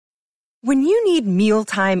When you need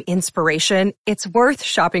mealtime inspiration, it's worth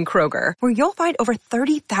shopping Kroger, where you'll find over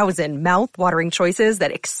 30,000 mouth-watering choices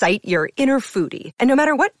that excite your inner foodie. And no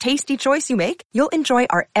matter what tasty choice you make, you'll enjoy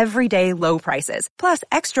our everyday low prices, plus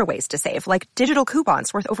extra ways to save, like digital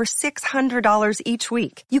coupons worth over $600 each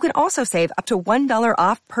week. You can also save up to $1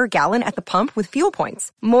 off per gallon at the pump with fuel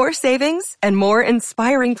points. More savings and more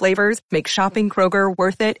inspiring flavors make shopping Kroger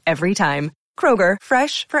worth it every time. Kroger,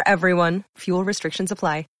 fresh for everyone. Fuel restrictions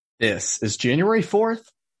apply. This is January 4th,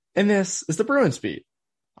 and this is the Bruins Beat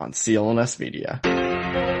on CLNS Media.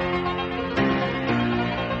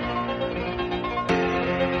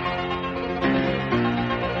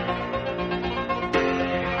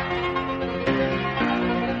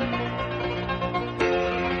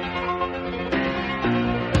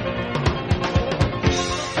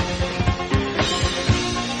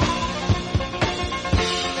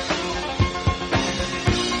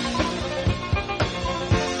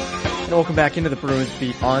 Welcome back into the Bruins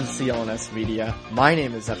Beat on CLNS Media. My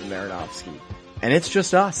name is Evan Marinovsky, and it's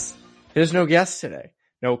just us. There's no guests today.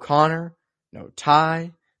 No Connor, no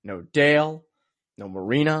Ty, no Dale, no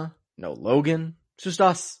Marina, no Logan. It's just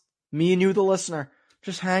us. Me and you, the listener.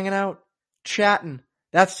 Just hanging out, chatting.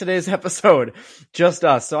 That's today's episode. Just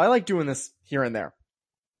us. So I like doing this here and there.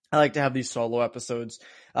 I like to have these solo episodes,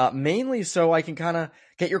 mainly so I can kind of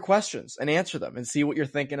get your questions and answer them and see what you're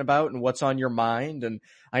thinking about and what's on your mind. And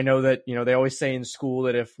I know that, they always say in school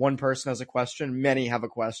that if one person has a question, many have a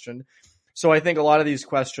question. So I think a lot of these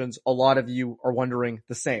questions, a lot of you are wondering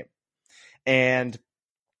the same. And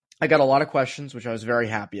I got a lot of questions, which I was very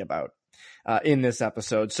happy about, in this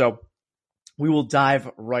episode. So we will dive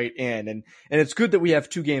right in. And it's good that we have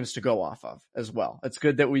 2 games to go off of as well. It's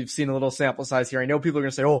good that we've seen a little sample size here. I know people are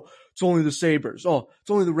going to say, oh, it's only the Sabres. Oh,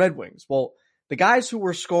 it's only the Red Wings. Well, the guys who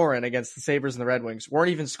were scoring against the Sabres and the Red Wings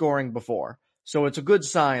weren't even scoring before. So it's a good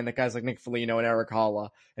sign that guys like Nick Foligno and Erik Haula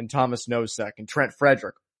and Thomas Nosek and Trent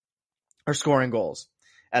Frederick are scoring goals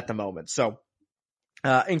at the moment. So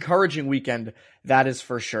encouraging weekend, that is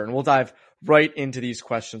for sure. And we'll dive right into these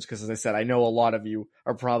questions because, as I said, I know a lot of you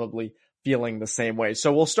are probably feeling the same way.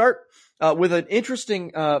 So we'll start with an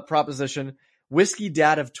interesting proposition. Whiskey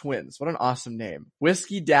Dad of Twins. What an awesome name.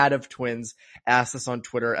 Whiskey Dad of Twins asked us on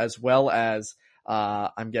Twitter, as well as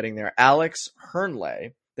I'm getting there, Alex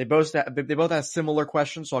Hernley. They both have similar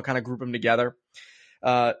questions, so I'll kind of group them together.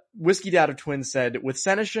 Whiskey Dad of Twins said, with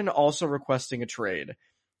Senyshyn also requesting a trade,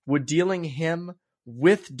 would dealing him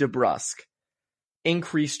with DeBrusk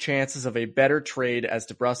increase chances of a better trade as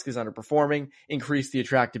DeBrusk is underperforming, increase the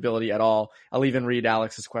attractability at all? I'll even read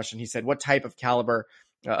Alex's question. He said, what type of caliber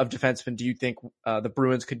of defenseman do you think the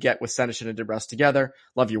Bruins could get with Senyshyn and DeBrusk together?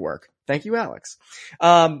 Love your work. Thank you, Alex.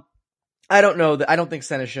 I don't know that. I don't think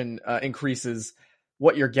Senyshyn increases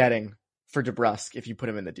what you're getting for DeBrusk if you put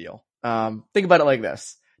him in the deal. Think about it like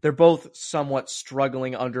this. They're both somewhat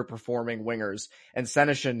struggling, underperforming wingers, and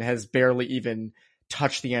Senyshyn has barely even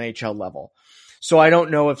touched the NHL level. So I don't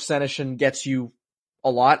know if Senyshyn gets you a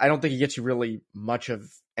lot. I don't think he gets you really much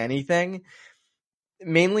of anything.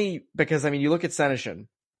 Mainly because, you look at Senyshyn,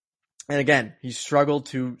 and again, he's struggled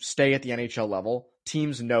to stay at the NHL level.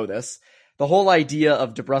 Teams know this. The whole idea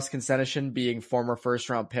of DeBrusk and Senyshyn being former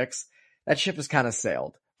first-round picks, that ship has kind of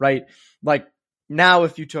sailed, right? Like, now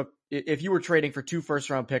if you were trading for 2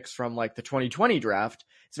 first-round picks from, like, the 2020 draft,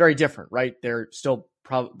 it's very different, right? They're still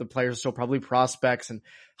the players are still probably prospects and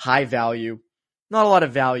high value. Not a lot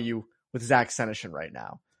of value with Zach Senyshyn right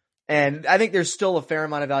now. And I think there's still a fair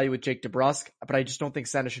amount of value with Jake DeBrusk, but I just don't think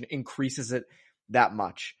Senyshyn increases it that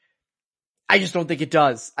much. I just don't think it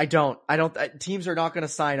does. Teams are not going to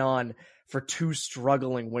sign on for 2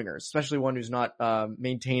 struggling wingers, especially one who's not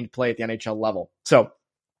maintained play at the NHL level. So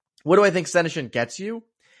what do I think Senyshyn gets you?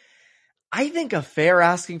 I think a fair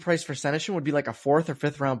asking price for Senyshyn would be like a 4th or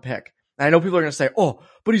 5th round pick. And I know people are going to say, oh,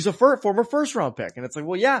 but he's a former first round pick. And it's like,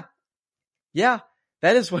 well, yeah,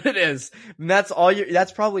 that is what it is. And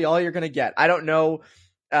that's probably all you're going to get. I don't know.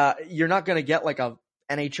 You're not going to get like a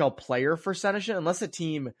NHL player for Senyshyn unless a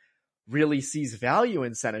team really sees value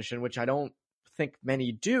in Senyshyn, which I don't think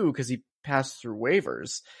many do because he passed through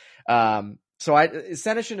waivers. So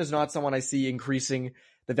Senyshyn is not someone I see increasing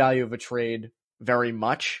the value of a trade very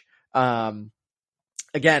much. Again,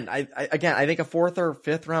 I think a 4th or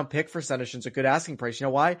 5th round pick for Senyshyn is a good asking price. You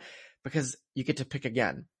know why? Because you get to pick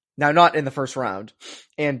again. Now, not in the first round.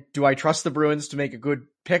 And do I trust the Bruins to make a good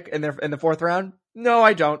pick in the 4th round? No,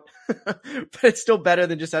 I don't. But it's still better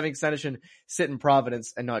than just having Senyshyn sit in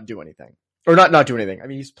Providence and not do anything. Or not do anything.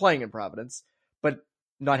 He's playing in Providence, but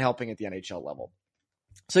not helping at the NHL level.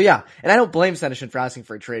 So yeah, and I don't blame Senyshyn for asking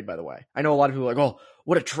for a trade, by the way. I know a lot of people are like, oh,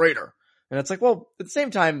 what a traitor. And it's like, well, at the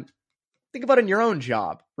same time, think about it in your own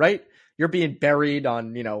job, right? You're being buried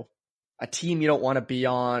on, a team you don't want to be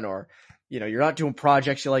on, or, you're not doing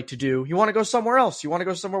projects you like to do. You want to go somewhere else. You want to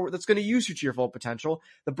go somewhere that's going to use you to your full potential.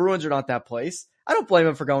 The Bruins are not that place. I don't blame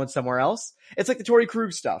him for going somewhere else. It's like the Torrey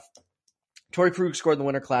Krug stuff. Torrey Krug scored in the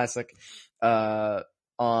Winter Classic,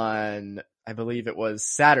 on, I believe it was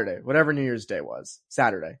Saturday, whatever New Year's Day was.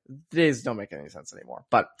 Saturday. The days don't make any sense anymore.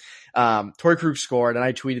 But Torrey Krug scored, and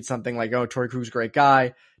I tweeted something like, "Oh, Torrey Krug's a great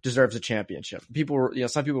guy, deserves a championship." People were,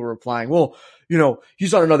 some people were replying, "Well,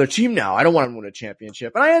 he's on another team now. I don't want him to win a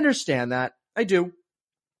championship." And I understand that. I do.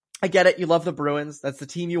 I get it. You love the Bruins. That's the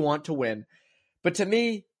team you want to win. But to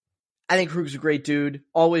me, I think Krug's a great dude.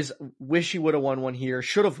 Always wish he would have won one here.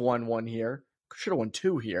 Should have won one here. Should have won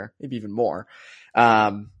two here. Maybe even more.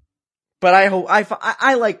 But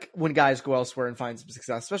I like when guys go elsewhere and find some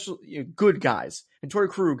success, especially good guys. And Torrey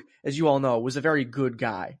Krug, as you all know, was a very good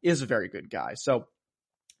guy, is a very good guy. So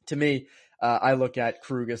to me, I look at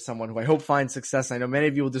Krug as someone who I hope finds success. I know many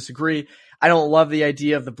of you will disagree. I don't love the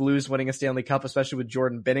idea of the Blues winning a Stanley Cup, especially with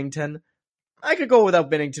Jordan Binnington. I could go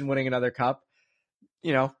without Binnington winning another cup.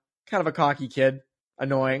 Kind of a cocky kid,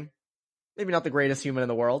 annoying, maybe not the greatest human in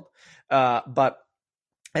the world. But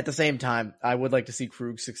at the same time, I would like to see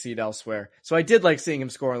Krug succeed elsewhere. So I did like seeing him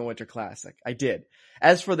score in the Winter Classic. I did.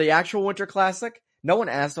 As for the actual Winter Classic, no one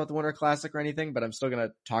asked about the Winter Classic or anything, but I'm still going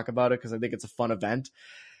to talk about it because I think it's a fun event.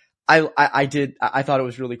 I thought it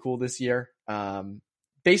was really cool this year.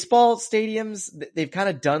 Baseball stadiums, they've kind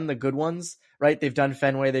of done the good ones, right? They've done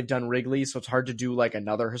Fenway, they've done Wrigley, so it's hard to do like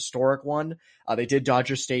another historic one. They did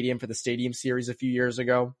Dodger Stadium for the Stadium Series a few years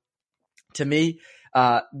ago. To me,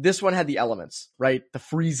 this one had the elements, right? The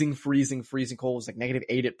freezing cold was like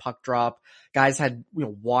 -8 at puck drop. Guys had,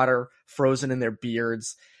 water frozen in their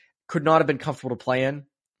beards. Could not have been comfortable to play in.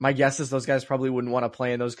 My guess is those guys probably wouldn't want to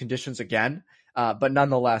play in those conditions again. But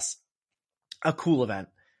nonetheless, a cool event.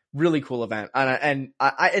 Really cool event. And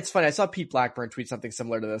it's funny. I saw Pete Blackburn tweet something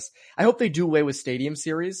similar to this. I hope they do away with Stadium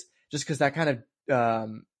Series just because that kind of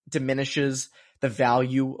diminishes the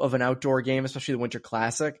value of an outdoor game, especially the Winter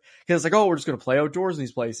Classic. Because it's like, oh, we're just going to play outdoors in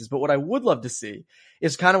these places. But what I would love to see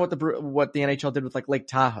is kind of what the NHL did with like Lake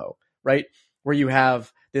Tahoe, right? Where you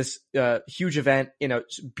have this huge event in a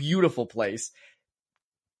beautiful place.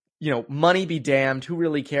 Money be damned. Who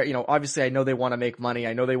really care? Obviously I know they want to make money.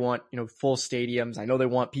 I know they want, full stadiums. I know they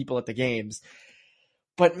want people at the games,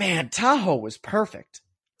 but man, Tahoe was perfect.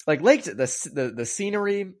 Like the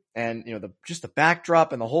scenery and, just the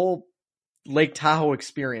backdrop and the whole Lake Tahoe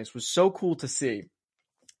experience was so cool to see.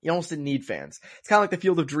 You almost didn't need fans. It's kind of like the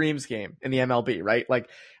Field of Dreams game in the MLB, right? Like,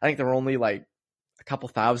 I think there were only like a couple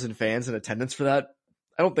thousand fans in attendance for that.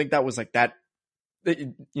 I don't think that was like that.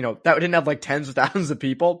 That didn't have like tens of thousands of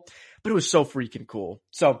people, but it was so freaking cool.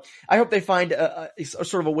 So I hope they find a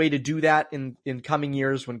sort of a way to do that in coming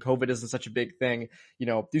years when COVID isn't such a big thing.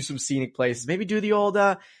 Do some scenic places. Maybe do the old,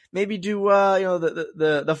 the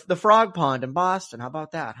frog pond in Boston. How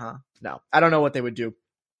about that, huh? No, I don't know what they would do.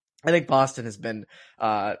 I think Boston has been,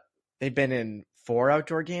 they've been in 4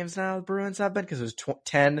 outdoor games now. The Bruins have been, because it was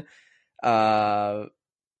 10,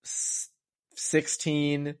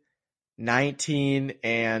 16, 19,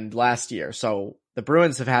 and last year. So the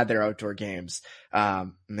Bruins have had their outdoor games,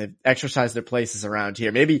 and they've exercised their places around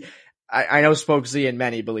here. Maybe, I know Spokesy and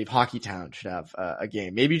many believe Hockeytown should have a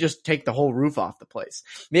game. Maybe just take the whole roof off the place.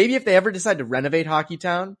 Maybe if they ever decide to renovate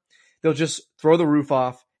Hockeytown, they'll just throw the roof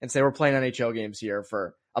off and say we're playing NHL games here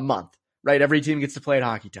for a month, right? Every team gets to play at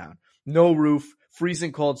Hockeytown. No roof,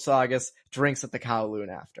 freezing cold Saugus, drinks at the Kowloon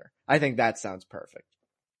after. I think that sounds perfect.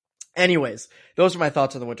 Anyways, those are my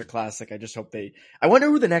thoughts on the Winter Classic. I just hope I wonder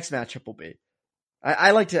who the next matchup will be.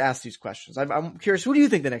 I like to ask these questions. I'm curious, who do you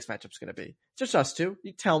think the next matchup's going to be? Just us two.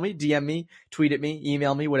 You tell me, DM me, tweet at me,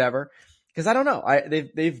 email me, whatever. Because I don't know.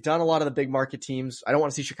 They've done a lot of the big market teams. I don't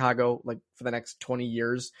want to see Chicago like for the next 20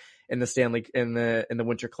 years in the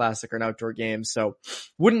Winter Classic or an outdoor game. So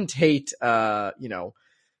wouldn't hate maybe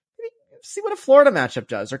see what a Florida matchup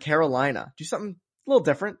does, or Carolina. Do something a little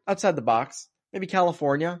different outside the box. Maybe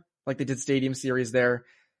California, like they did Stadium Series there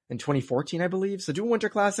in 2014, I believe. So do a Winter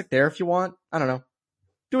Classic there if you want. I don't know.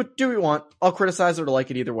 Do what you want. I'll criticize it or like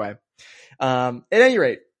it either way. At any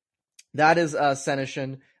rate, that is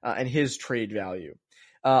Senyshyn and his trade value.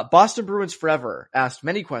 Boston Bruins Forever asked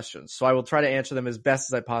many questions, so I will try to answer them as best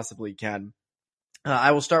as I possibly can.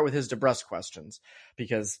 I will start with his DeBrusk questions,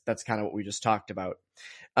 because that's kind of what we just talked about.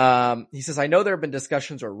 He says, I know there have been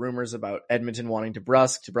discussions or rumors about Edmonton wanting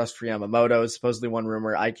DeBrusk for Yamamoto. Supposedly one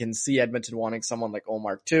rumor, I can see Edmonton wanting someone like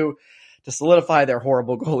Ullmark too, to solidify their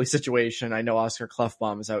horrible goalie situation. I know Oscar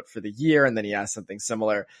Klefbom is out for the year, and then he asked something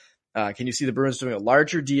similar. Can you see the Bruins doing a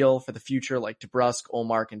larger deal for the future, like DeBrusk,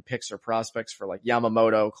 Ullmark, and picks or prospects for like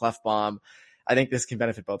Yamamoto, Klefbom? I think this can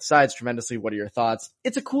benefit both sides tremendously. What are your thoughts?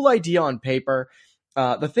 It's a cool idea on paper.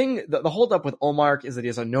 The holdup with Ullmark is that he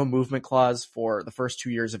has a no movement clause for the first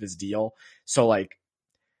 2 years of his deal. So like,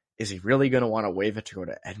 is he really going to want to waive it to go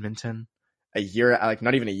to Edmonton a year, like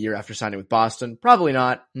not even a year after signing with Boston? Probably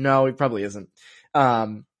not. No, he probably isn't.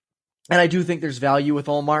 And I do think there's value with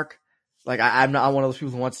Ullmark. Like I'm not one of those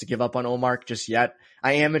people who wants to give up on Ullmark just yet.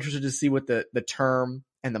 I am interested to see what the term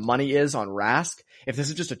and the money is on Rask. If this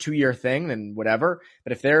is just a 2-year thing, then whatever.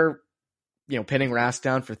 But if they're, pinning Rask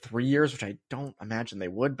down for 3 years, which I don't imagine they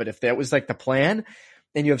would, but if that was like the plan,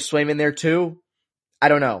 and you have Swayman there too, I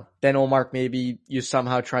don't know. Then Ullmark, maybe you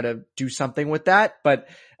somehow try to do something with that, but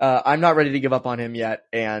I'm not ready to give up on him yet,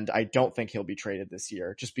 and I don't think he'll be traded this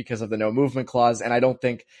year just because of the no movement clause, and I don't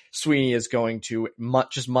think Sweeney is going to,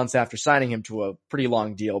 just months after signing him to a pretty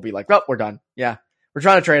long deal, be like, well, we're done. Yeah, we're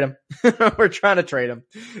trying to trade him. We're trying to trade him.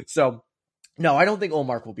 So, no, I don't think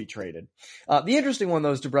Ullmark will be traded. The interesting one,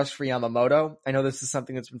 though, is DeBrusk for Yamamoto. I know this is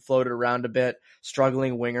something that's been floated around a bit.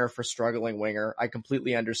 Struggling winger for struggling winger. I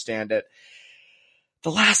completely understand it.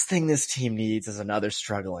 The last thing this team needs is another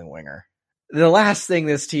struggling winger. The last thing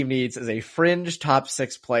this team needs is a fringe top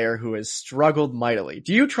 6 player who has struggled mightily.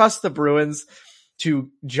 Do you trust the Bruins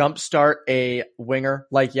to jumpstart a winger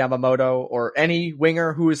like Yamamoto or any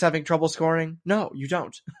winger who is having trouble scoring? No, you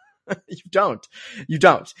don't. You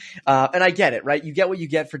don't. And I get it, right? You get what you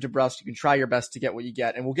get for DeBrusk. You can try your best to get what you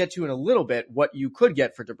get. And we'll get to in a little bit what you could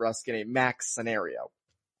get for DeBrusk in a max scenario.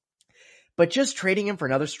 But just trading him for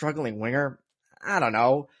another struggling winger, I don't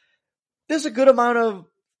know. There's some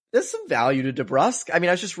value to DeBrusk. I mean,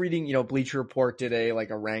 I was just reading, Bleacher Report did a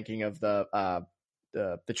ranking of the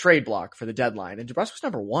trade block for the deadline, and DeBrusk was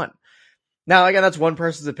number 1. Now, again, that's one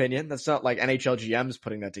person's opinion. That's not like NHL GM's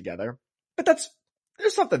putting that together, but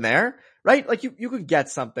there's something there, right? Like you could get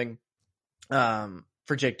something,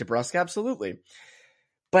 for Jake DeBrusk. Absolutely.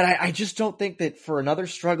 But I just don't think that for another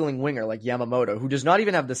struggling winger like Yamamoto, who does not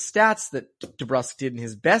even have the stats that DeBrusk did in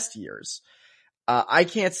his best years, I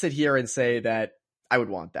can't sit here and say that I would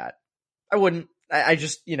want that. I wouldn't. I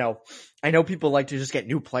just, I know people like to just get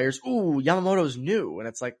new players. Ooh, Yamamoto's new. And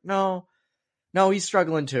it's like, no, he's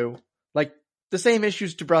struggling too. Like the same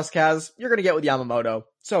issues DeBrusk has, you're going to get with Yamamoto.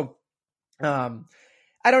 So,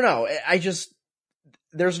 I don't know.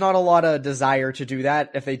 There's not a lot of desire to do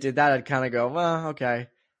that. If they did that, I'd kind of go, well, okay.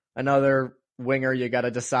 Another winger, you got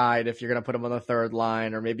to decide if you're going to put him on the third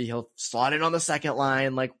line, or maybe he'll slot in on the second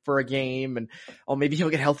line, like for a game, and maybe he'll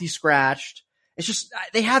get healthy scratched. It's just,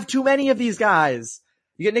 they have too many of these guys.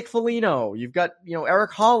 You get Nick Foligno, you've got,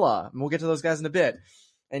 Eric Holla, and we'll get to those guys in a bit.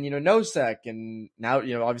 And, Nosek, and now,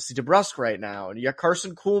 obviously DeBrusk right now, and you got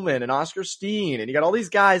Carson Kuhlman and Oscar Steen, and you got all these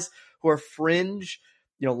guys who are fringe,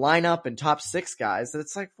 lineup and top 6 guys, that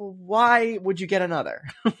it's like, well, why would you get another?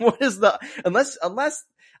 What is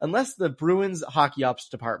unless the Bruins hockey ops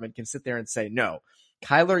department can sit there and say, no,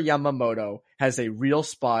 Kyler Yamamoto has a real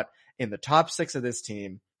spot in the top 6 of this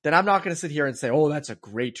team, then I'm not going to sit here and say, oh, that's a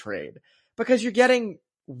great trade, because you're getting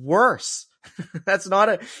worse.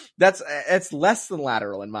 It's less than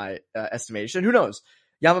lateral in my estimation. Who knows?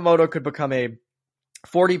 Yamamoto could become a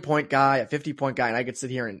 40-point guy, a 50-point guy, and I could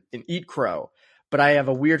sit here and eat crow. But I have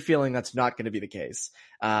a weird feeling that's not going to be the case.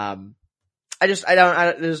 There's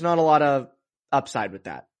not a lot of upside with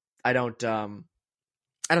that. I don't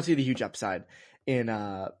see the huge upside in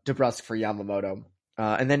DeBrusk for Yamamoto.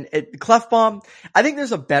 And then Klefbom, I think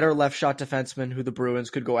there's a better left shot defenseman who the Bruins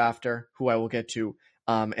could go after, who I will get to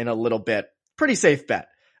in a little bit. Pretty safe bet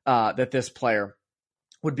that this player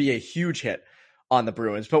would be a huge hit on the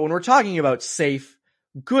Bruins. But when we're talking about safe,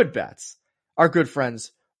 good bets, our good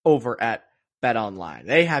friends over at BetOnline,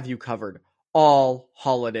 they have you covered all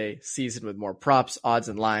holiday season with more props, odds,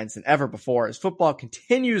 and lines than ever before as football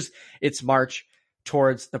continues its march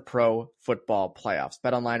towards the pro football playoffs.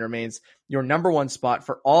 BetOnline remains your number 1 spot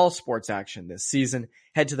for all sports action this season.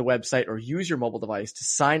 Head to the website or use your mobile device to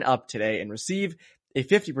sign up today and receive a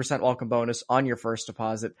 50% welcome bonus on your first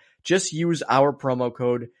deposit. Just use our promo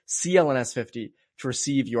code CLNS50 to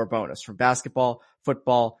receive your bonus. From basketball,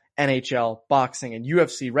 football, NHL, boxing, and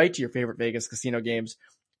UFC, right to your favorite Vegas casino games.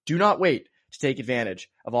 Do not wait to take advantage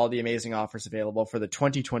of all the amazing offers available for the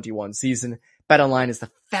 2021 season. BetOnline is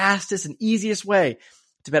the fastest and easiest way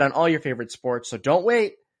to bet on all your favorite sports, so don't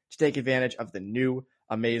wait to take advantage of the new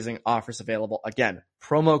amazing offers available. Again,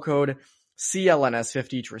 promo code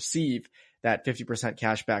CLNS50 to receive that 50%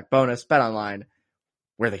 cashback bonus. BetOnline,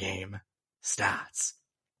 where the game starts.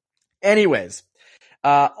 Anyways,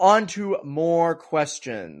 on to more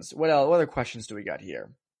questions. What other questions do we got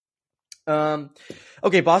here?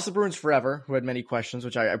 Okay, Boston Bruins Forever, who had many questions,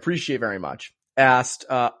 which I appreciate very much, asked,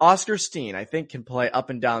 Oscar Steen, I think, can play up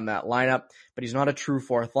and down that lineup, but he's not a true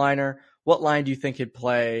fourth liner. What line do you think he'd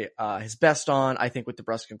play his best on? I think with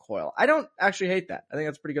DeBrusk and Coyle. I don't actually hate that. I think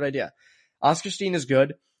that's a pretty good idea. Oscar Steen is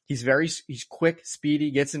good. He's quick,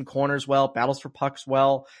 speedy, gets in corners well, battles for pucks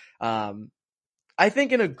well. I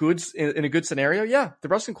think in a good scenario, yeah,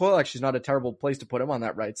 DeBrusk and Coyle actually is not a terrible place to put him on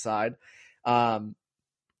that right side.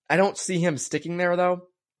 I don't see him sticking there though.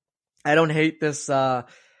 I don't hate this for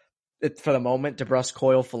the moment DeBrusk,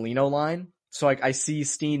 Coyle, Foligno line. So I see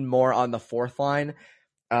Steen more on the fourth line.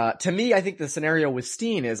 To me, I think the scenario with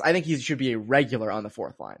Steen is I think he should be a regular on the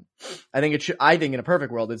fourth line. I think in a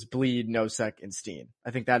perfect world, it's Blidh, Nosek, and Steen.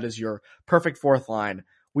 I think that is your perfect fourth line.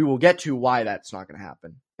 We will get to why that's not going to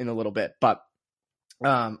happen in a little bit, but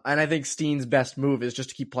and I think Steen's best move is just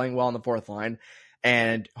to keep playing well on the fourth line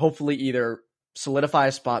and hopefully either solidify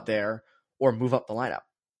a spot there or move up the lineup.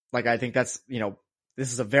 Like, I think that's,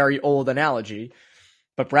 this is a very old analogy,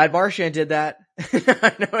 but Brad Marchand did that.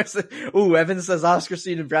 I know Evan says Oscar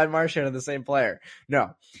Steen and Brad Marchand are the same player.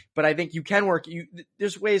 No, but I think you can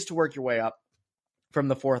there's ways to work your way up from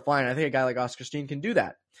the fourth line. I think a guy like Oscar Steen can do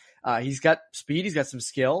that. He's got speed. He's got some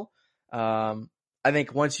skill. I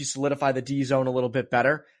think once you solidify the D zone a little bit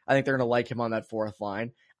better, I think they're going to like him on that fourth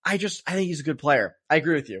line. I think he's a good player. I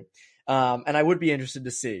agree with you. And I would be interested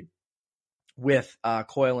to see with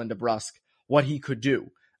Coyle and DeBrusk what he could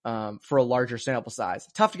do for a larger sample size.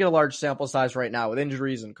 Tough to get a large sample size right now with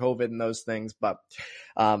injuries and COVID and those things, but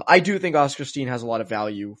I do think Oscar Steen has a lot of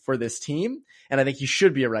value for this team, and I think he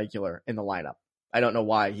should be a regular in the lineup. I don't know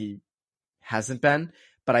why he hasn't been,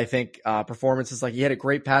 but I think performances like he had a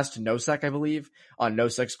great pass to Nosek, I believe, on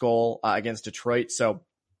Nosek's goal against Detroit. So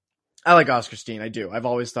I like Oscar Steen. I do. I've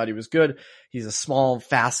always thought he was good. He's a small,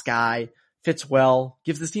 fast guy, fits well,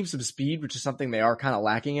 gives this team some speed, which is something they are kind of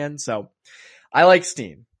lacking in. So I like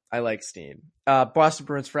Steen. Boston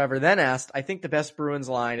Bruins Forever then asked, I think the best Bruins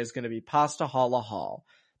line is going to be Pasta, Haula, Hall.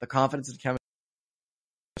 The confidence and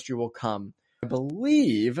chemistry will come. I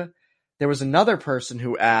believe there was another person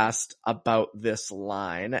who asked about this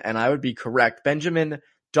line, and I would be correct. Benjamin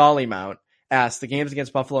Dollymount asked, the games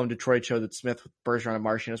against Buffalo and Detroit show that Smith with Bergeron and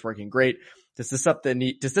Marchand is working great. Does this up the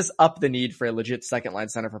need for a legit second line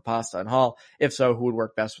center for Pasta and Hall? If so, who would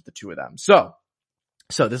work best with the two of them? So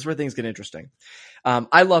this is where things get interesting.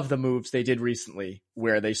 I love the moves they did recently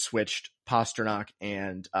where they switched Pastrnak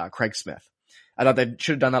and Craig Smith. I thought they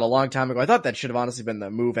should have done that a long time ago. I thought that should have honestly been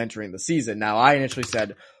the move entering the season. Now, I initially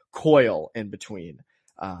said Coyle in between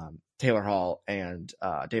Taylor Hall and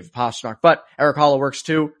David Pastrnak, but Erik Haula works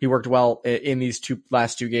too. He worked well in these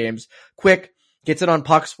last two games. Quick, gets it on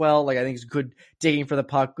pucks well. Like, I think he's good digging for the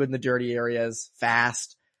puck, good in the dirty areas,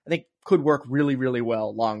 fast. I think could work really, really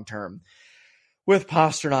well long term with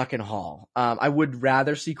Pastrnak and Hall. I would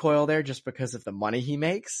rather see Coyle there just because of the money he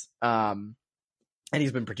makes. And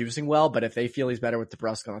he's been producing well, but if they feel he's better with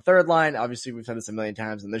DeBrusk on the third line, obviously we've said this a million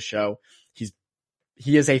times in this show,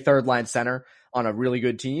 he is a third line center on a really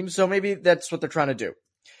good team. So maybe that's what they're trying to do.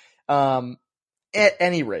 At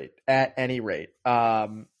any rate, I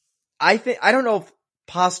don't know if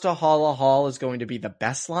Pasta, Haula, Hall is going to be the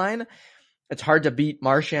best line. It's hard to beat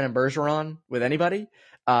Marchand and Bergeron with anybody.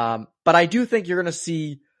 But I do think you're going to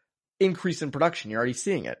see increase in production. You're already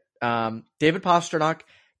seeing it. David Pastrnak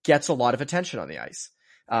gets a lot of attention on the ice,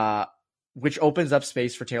 which opens up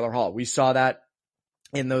space for Taylor Hall. We saw that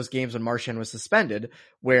in those games when Marchand was suspended,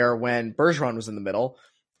 where when Bergeron was in the middle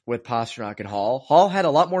with Pastrnak and Hall had a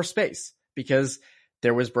lot more space because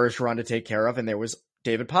there was Bergeron to take care of and there was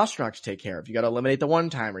David Pastrnak to take care of. You got to eliminate the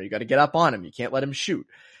one-timer. You got to get up on him. You can't let him shoot.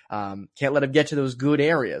 Can't let him get to those good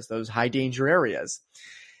areas, those high danger areas,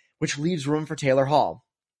 which leaves room for Taylor Hall.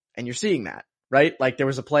 And you're seeing that, right? Like, there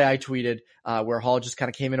was a play I tweeted where Hall just kind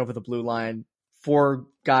of came in over the blue line. 4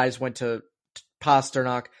 guys went to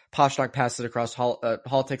Pastrnak. Pastrnak passed it across.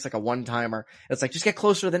 Hall takes like a one-timer. It's like, just get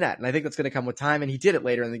closer to the net. And I think that's going to come with time. And he did it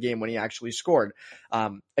later in the game when he actually scored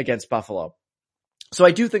against Buffalo. So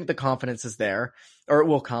I do think the confidence is there, or it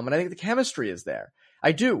will come. And I think the chemistry is there.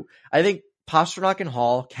 I do. I think Pastrnak and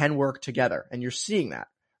Hall can work together. And you're seeing that,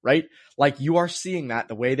 right? Like, you are seeing that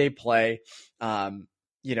the way they play. And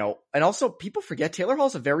also people forget Taylor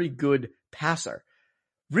Hall's a very good passer.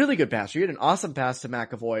 Really good passer. He had an awesome pass to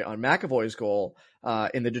McAvoy on McAvoy's goal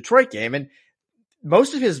in the Detroit game. And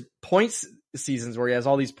most of his points seasons where he has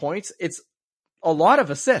all these points, it's a lot of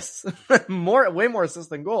assists, way more assists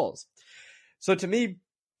than goals. So to me,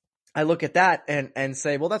 I look at that and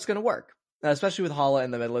say, well, that's going to work. especially with Haula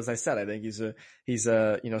in the middle. As I said, I think he's a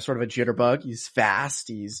sort of a jitterbug. He's fast.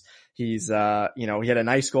 He's he had a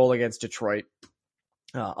nice goal against Detroit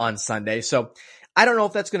on Sunday. So I don't know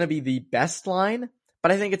if that's going to be the best line,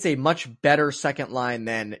 but I think it's a much better second line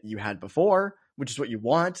than you had before, which is what you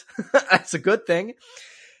want. That's a good thing.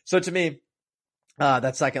 So to me,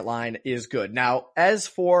 that second line is good. Now, as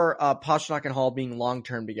for Pastrnak and Hall being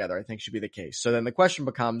long-term together, I think should be the case. So then the question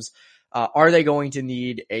becomes, are they going to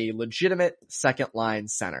need a legitimate second line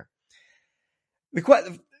center?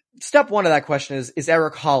 Step one of that question is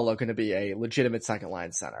Erik Haula going to be a legitimate second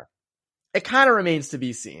line center? It kind of remains to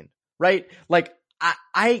be seen, right? Like,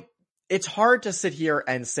 it's hard to sit here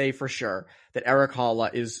and say for sure that Erik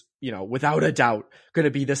Haula is, without a doubt going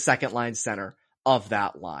to be the second line center of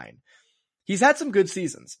that line. He's had some good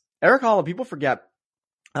seasons. Erik Haula, people forget,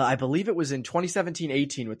 I believe it was in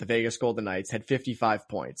 2017-18 with the Vegas Golden Knights, had 55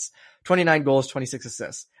 points, 29 goals, 26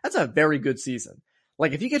 assists. That's a very good season.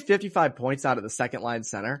 Like, if you get 55 points out of the second line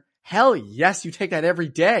center, hell yes, you take that every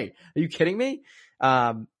day. Are you kidding me?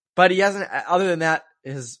 But he hasn't, other than that,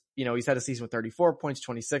 he's had a season with 34 points,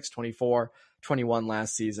 26, 24, 21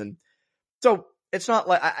 last season. So it's not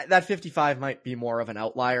like that 55 might be more of an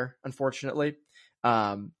outlier, unfortunately.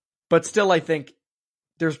 But still, I think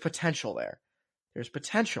there's potential there. There's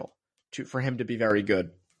potential for him to be very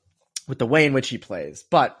good with the way in which he plays.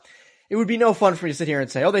 But it would be no fun for me to sit here and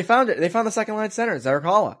say, oh, they found it. They found the second line center. It's Erik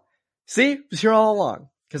Haula. See, it was here all along.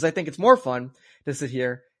 Because I think it's more fun to sit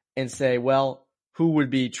here and say, well, who would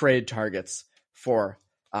be trade targets for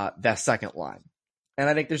that second line? And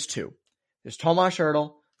I think there's two. There's Tomas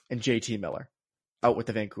Hertl and JT Miller out with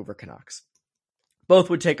the Vancouver Canucks. Both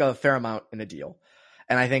would take a fair amount in a deal.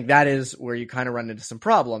 And I think that is where you kind of run into some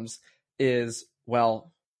problems is,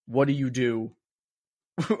 well, what do you do?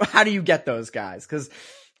 How do you get those guys? Because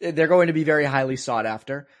they're going to be very highly sought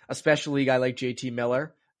after, especially a guy like JT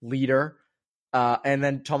Miller, leader, and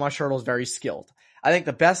then Tomas Hertl is very skilled. I think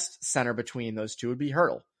the best center between those two would be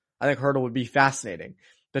Hertl. I think Hertl would be fascinating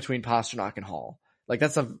between Pastrnak and Hall. Like,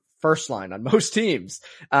 that's a first line on most teams.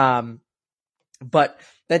 But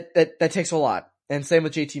that takes a lot. And same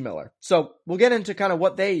with JT Miller. So we'll get into kind of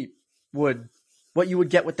what you would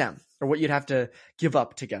get with them, or what you'd have to give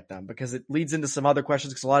up to get them, because it leads into some other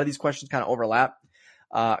questions, because a lot of these questions kind of overlap.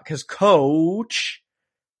 Because Coach,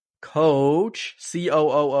 COOOAAACH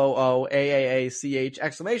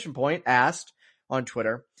exclamation point asked on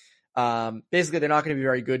Twitter, basically they're not going to be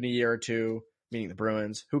very good in a year or two, meaning the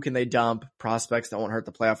Bruins. Who can they dump? Prospects that won't hurt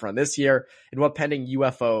the playoff run this year. And what pending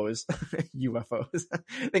UFOs, I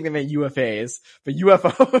think they meant UFAs, but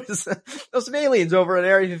UFOs, those some aliens over at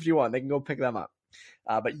Area 51, they can go pick them up.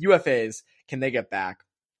 But UFAs, can they get back?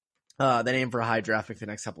 The name for a high draft pick for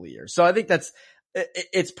the next couple of years. So I think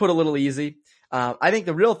it's put a little easy. I think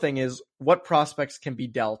the real thing is what prospects can be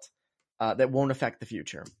dealt, that won't affect the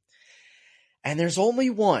future. And there's only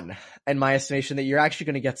one, in my estimation, that you're actually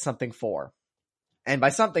going to get something for. And by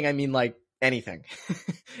something, I mean like anything.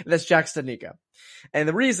 That's Jack Studnicka. And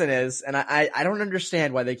the reason is, and I don't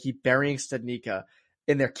understand why they keep burying Studnicka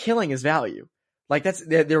and they're killing his value. Like this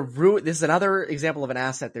is another example of an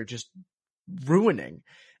asset they're just ruining.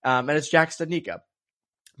 And it's Jack Studnicka.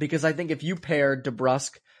 Because I think if you pair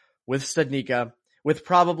DeBrusk with Studnicka, with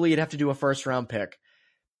probably you'd have to do a first round pick,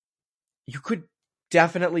 you could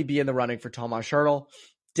definitely be in the running for Tomas Hertl,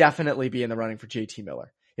 definitely be in the running for JT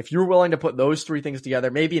Miller. If you're willing to put those three things together,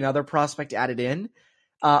 maybe another prospect added in.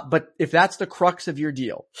 But if that's the crux of your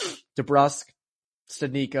deal, DeBrusk,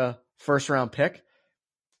 Studnicka, first round pick,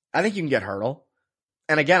 I think you can get Hertl.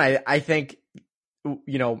 And again, I think,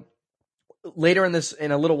 later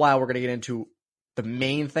in a little while, we're going to get into the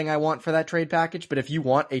main thing I want for that trade package. But if you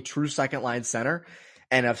want a true second line center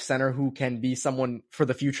and a center who can be someone for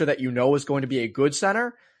the future that is going to be a good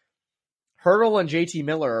center, Hertl and JT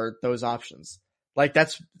Miller are those options. Like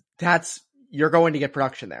that's you're going to get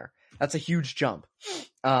production there. That's a huge jump.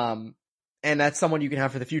 And that's someone you can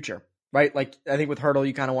have for the future, right? Like I think with Hertl,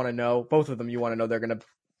 you kind of want to know, both of them, you want to know they're going to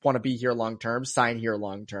want to be here long-term, sign here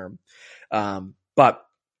long-term. But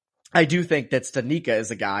I do think that Studnicka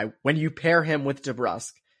is a guy, when you pair him with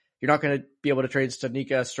DeBrusk, you're not going to be able to trade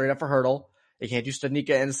Studnicka straight up for Hertl. You can't do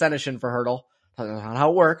Studnicka and Senyshyn for Hertl. That's not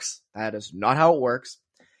how it works. That is not how it works.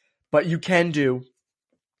 But you can do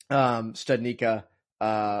Studnicka,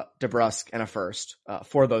 DeBrusk, and a first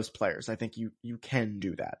for those players. I think you can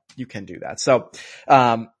do that. You can do that. So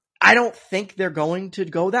I don't think they're going to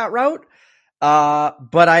go that route,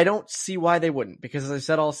 but I don't see why they wouldn't. Because as I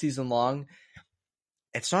said all season long,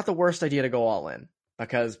 it's not the worst idea to go all in.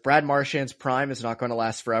 Because Brad Marchand's prime is not going to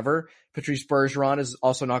last forever. Patrice Bergeron is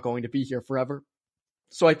also not going to be here forever.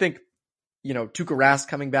 So I think Tuukka Rask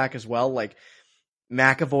coming back as well. Like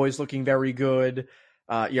McAvoy's looking very good.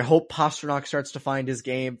 You hope Pastrnak starts to find his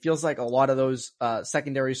game. Feels like a lot of those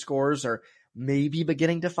secondary scorers are maybe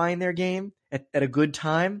beginning to find their game at a good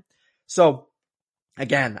time. So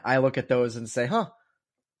again, I look at those and say, all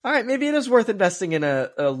right, maybe it is worth investing in a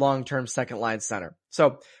long-term second line center.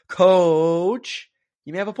 So Coach,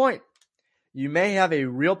 you may have a point. You may have a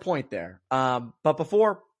real point there. But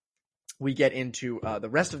before we get into the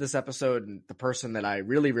rest of this episode and the person that I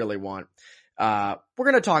really, really want, we're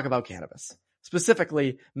going to talk about cannabis.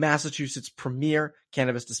 Specifically, Massachusetts' premier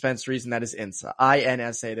cannabis dispensaries, and that is INSA.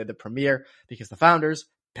 INSA, they're the premier because the founders,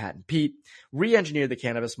 Pat and Pete, re-engineered the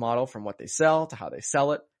cannabis model from what they sell to how they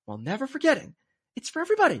sell it, while never forgetting, it's for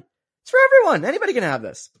everybody. It's for everyone. Anybody can have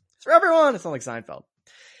this. It's for everyone. It's not like Seinfeld.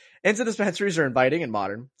 INSA dispensaries are inviting and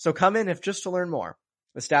modern, so come in if just to learn more.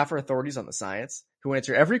 The staff are authorities on the science, who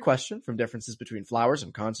answer every question from differences between flowers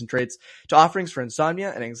and concentrates to offerings for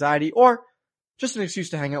insomnia and anxiety, or just an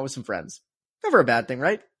excuse to hang out with some friends. Never a bad thing,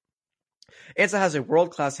 right? INSA has a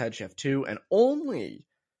world-class head chef too, and only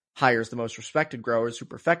hires the most respected growers who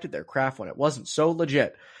perfected their craft when it wasn't so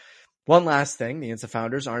legit. One last thing, the INSA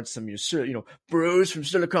founders aren't some, bros from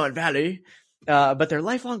Silicon Valley, but they're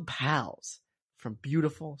lifelong pals from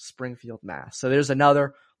beautiful Springfield, Mass. So there's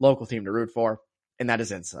another local team to root for, and that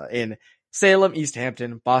is INSA in Salem, East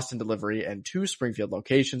Hampton, Boston Delivery, and 2 Springfield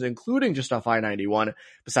locations, including just off I-91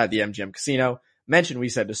 beside the MGM Casino. Mention we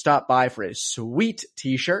said to stop by for a sweet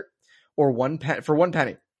t-shirt or for 1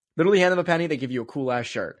 penny. Literally hand them a penny, they give you a cool ass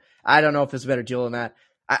shirt. I don't know if there's a better deal than that.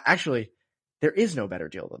 Actually, there is no better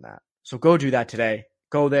deal than that. So go do that today.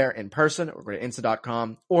 Go there in person or go to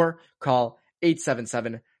INSA.com or call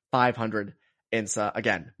 877-500-INSA.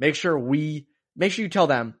 Again, make sure you tell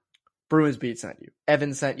them Bruins Beat sent you.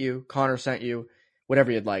 Evan sent you. Connor sent you.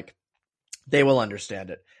 Whatever you'd like. They will understand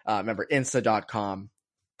it. Remember, INSA.com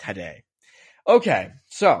today. Okay,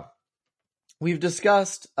 so we've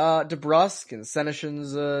discussed DeBrusk and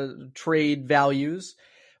Senyshyn's trade values.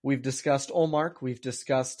 We've discussed Ullmark. We've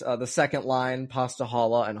discussed the second line,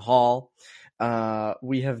 Pastahala and Hall.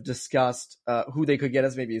 We have discussed who they could get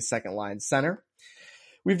as maybe a second line center.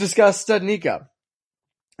 We've discussed Studnicka.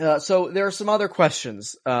 So there are some other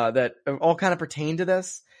questions that all kind of pertain to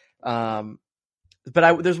this. But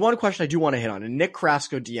there's one question I do want to hit on. And Nick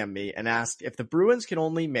Carrasco DM'd me and asked if the Bruins can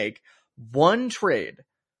only make one trade,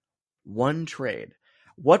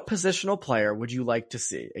 what positional player would you like to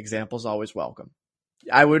see? Examples always welcome.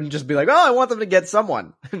 I wouldn't just be like, I want them to get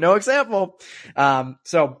someone. No example.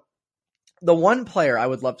 So the one player I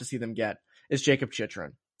would love to see them get is Jakob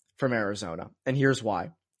Chychrun from Arizona. And here's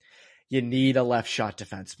why. You need a left shot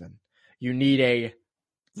defenseman. You need a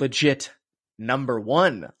legit number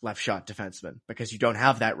 1 left shot defenseman because you don't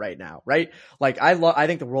have that right now, right? Like I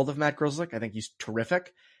think the world of Matt Grzelcyk. I think he's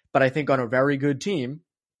terrific, but I think on a very good team,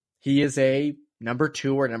 he is a number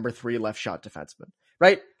 2 or number 3 left shot defenseman,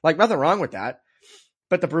 right? Like nothing wrong with that,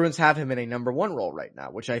 but the Bruins have him in a number 1 role right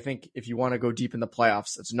now, which I think if you want to go deep in the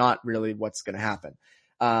playoffs, it's not really what's going to happen.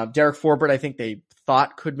 Derek Forbort, I think they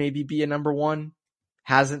thought could maybe be a number 1.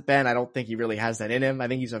 Hasn't been. I don't think he really has that in him. I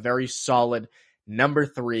think he's a very solid number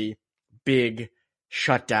 3, big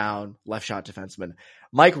shutdown left shot defenseman.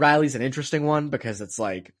 Mike Riley's an interesting one because it's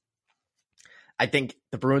like, I think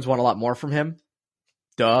the Bruins want a lot more from him.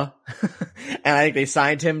 Duh. And I think they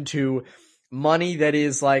signed him to money that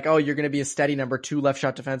is like, you're going to be a steady number 2 left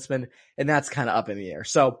shot defenseman. And that's kind of up in the air.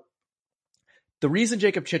 So the reason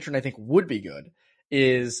Jakob Chychrun I think would be good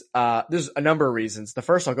is, there's a number of reasons. The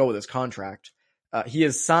first I'll go with his contract. He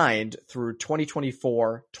is signed through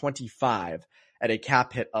 2024-25 at a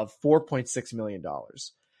cap hit of $4.6 million.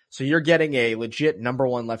 So you're getting a legit number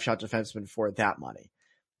 1 left shot defenseman for that money.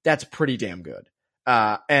 That's pretty damn good.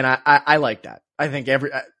 And I like that. I think I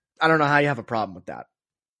don't know how you have a problem with that.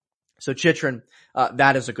 So Chychrun,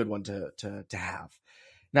 that is a good one to have.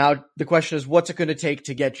 Now the question is, what's it going to take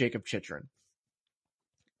to get Jakob Chychrun?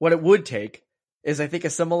 What it would take is, I think, a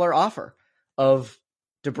similar offer of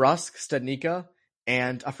DeBrusk, Studnicka,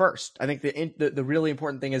 and a first. I think the really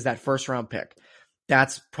important thing is that first round pick.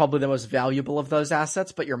 That's probably the most valuable of those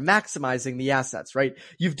assets, but you're maximizing the assets, right?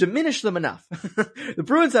 You've diminished them enough. The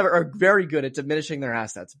Bruins are very good at diminishing their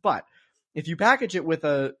assets, but if you package it with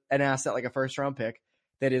an asset like a first round pick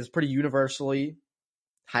that is pretty universally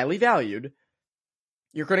highly valued,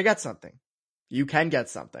 you're going to get something. You can get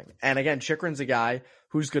something. And again, Chychrun's a guy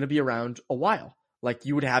who's going to be around a while. Like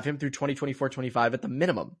you would have him through 2024-25 at the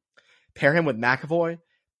minimum. Pair him with McAvoy,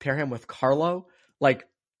 pair him with Carlo. Like,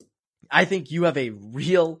 I think you have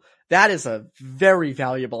that is a very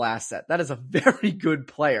valuable asset. That is a very good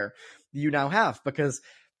player you now have, because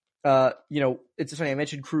it's funny. I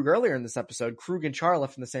mentioned Krug earlier in this episode. Krug and Chara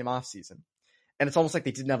left in the same offseason. And it's almost like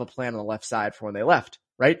they didn't have a plan on the left side for when they left,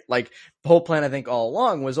 right? Like the whole plan, I think all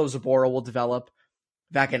along was, Zabora will develop,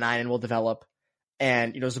 Vakanainen will develop.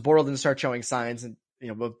 And, Zabora didn't start showing signs and,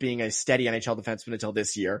 of being a steady NHL defenseman until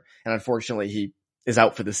this year. And unfortunately, he is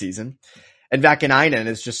out for the season. And Vakanainen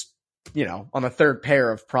is just, on the third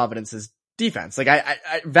pair of Providence's defense. Like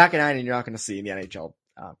Vakanainen, you're not going to see in the NHL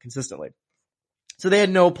consistently. So they had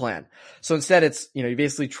no plan. So instead it's, you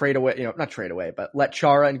basically trade away, not trade away, but let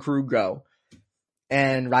Chara and Krug go.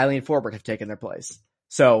 And Riley and Forbort have taken their place.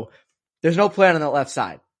 So there's no plan on that left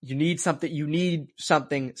side. You need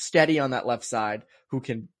something steady on that left side who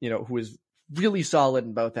is really solid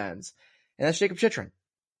in both ends. And that's Jakob Chychrun.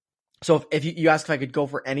 So if you ask if I could go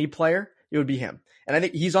for any player, it would be him. And I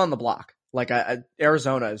think he's on the block. Like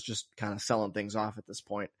Arizona is just kind of selling things off at this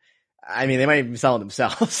point. I mean, they might even be selling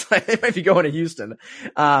themselves. They might be going to Houston.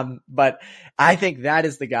 But I think that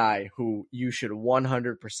is the guy who you should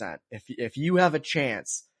 100%. If you have a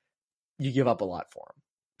chance, you give up a lot for him.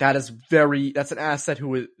 That's an asset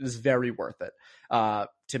who is very worth it,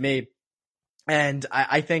 to me. And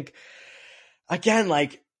I think, again,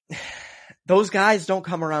 like those guys don't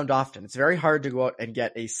come around often. It's very hard to go out and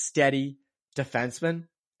get a steady defenseman,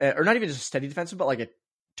 or not even just a steady defenseman, but like a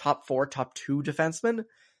top 4, top 2 defenseman.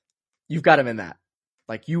 You've got him in that.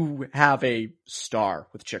 Like you have a star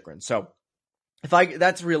with Chychrun. So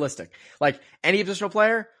that's realistic. Like any positional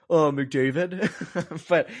player, McDavid,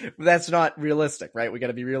 but that's not realistic, right? We got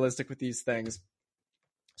to be realistic with these things.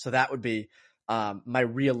 So that would be my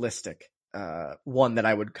realistic one that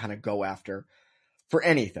I would kind of go after for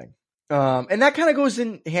anything. And that kind of goes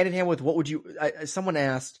in hand with what would you? Someone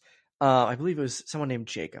asked. I believe it was someone named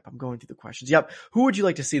Jacob. I'm going through the questions. Yep. Who would you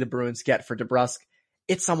like to see the Bruins get for DeBrusk?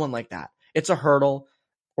 It's someone like that. It's a Hurdle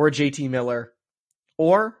or a JT Miller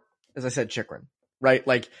or, as I said, Chychrun, right?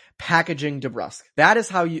 Like packaging DeBrusk. That is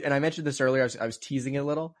how you, and I mentioned this earlier. I was teasing it a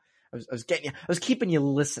little. I was keeping you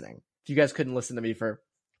listening. If you guys couldn't listen to me for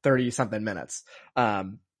 30 something minutes.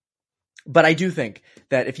 But I do think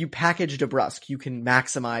that if you package DeBrusk, you can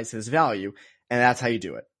maximize his value. And that's how you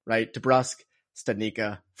do it, right? DeBrusk,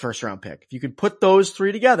 Studnicka, first round pick. If you could put those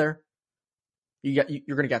 3 together, you're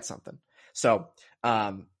going to get something. So,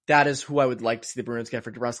 that is who I would like to see the Bruins get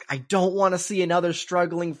for DeBrusk. I don't want to see another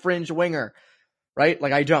struggling fringe winger, right?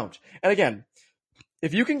 Like I don't. And again,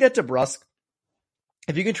 if you can get DeBrusk,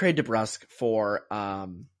 if you can trade DeBrusk for,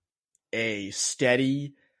 a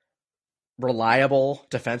steady, reliable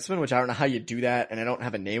defenseman, which I don't know how you do that. And I don't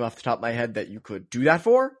have a name off the top of my head that you could do that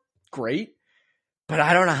for. Great. But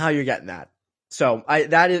I don't know how you're getting that. So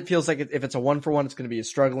it feels like if it's a 1-for-1, it's going to be a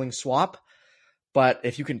struggling swap. But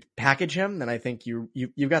if you can package him, then I think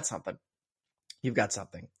you've got something. You've got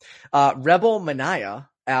something. Rebel Manaya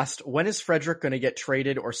asked, when is Frederic going to get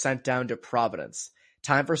traded or sent down to Providence?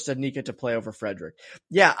 Time for Studnicka to play over Frederic.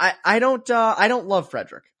 Yeah, I don't love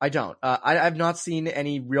Frederic. I don't. I've not seen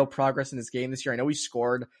any real progress in this game this year. I know he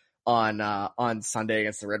scored on Sunday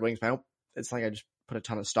against the Red Wings, but it's like I just put a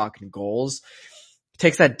ton of stock in goals.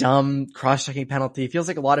 Takes that dumb cross-checking penalty. Feels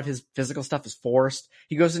like a lot of his physical stuff is forced.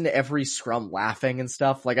 He goes into every scrum laughing and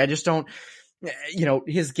stuff. Like I just don't,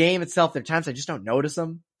 his game itself, there are times I just don't notice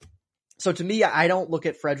him. So to me, I don't look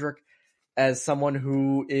at Frederic as someone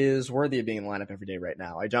who is worthy of being in the lineup every day right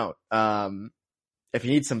now. I don't. If you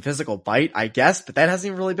need some physical bite, I guess, but that hasn't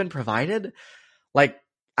even really been provided. Like,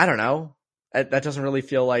 I don't know. That doesn't really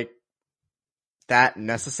feel like that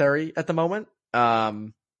necessary at the moment.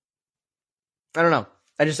 I don't know.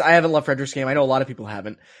 I haven't loved Frederic's game. I know a lot of people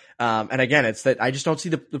haven't. And again, it's that I just don't see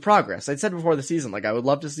the progress. I said before the season, like I would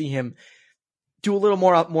love to see him do a little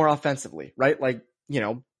more offensively, right? Like,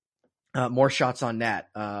 more shots on net,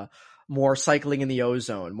 more cycling in the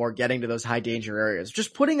ozone, more getting to those high danger areas,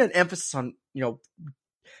 just putting an emphasis on,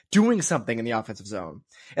 doing something in the offensive zone.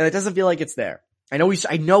 And it doesn't feel like it's there. I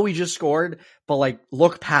know he just scored, but like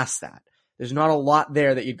look past that. There's not a lot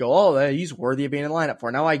there that you'd go, oh, he's worthy of being in the lineup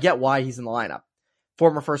for. Now I get why he's in the lineup.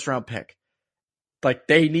 Former first round pick. Like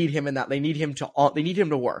they need him in that. They need him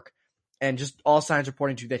to work. And just all signs are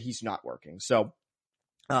pointing to that he's not working. So,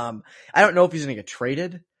 I don't know if he's going to get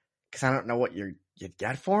traded because I don't know what you'd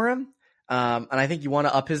get for him. And I think you want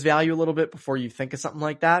to up his value a little bit before you think of something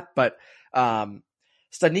like that. But,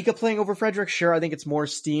 Studnicka playing over Frederic, sure. I think it's more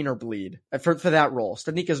Steen or Bleed for that role.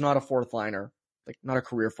 Studnicka is not a fourth liner. Like not a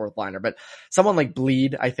career fourth liner, but someone like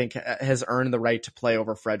Bleed, I think has earned the right to play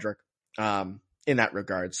over Frederic, in that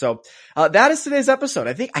regard. So, that is today's episode.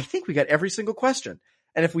 I think we got every single question.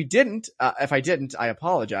 And if I didn't, I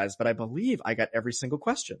apologize, but I believe I got every single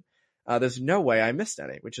question. There's no way I missed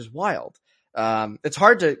any, which is wild. It's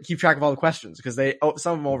hard to keep track of all the questions because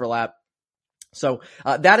some of them overlap. So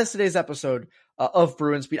that is today's episode of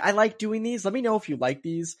Bruins Beat. I like doing these. Let me know if you like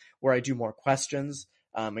these, where I do more questions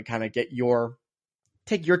and kind of take your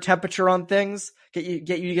temperature on things, get you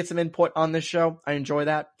to get some input on this show. I enjoy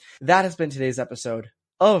that. That has been today's episode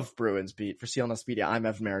of Bruins Beat. For CLNS Media, I'm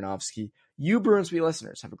Evan Marinovsky. You Bruins Beat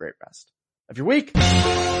listeners, have a great rest of your week.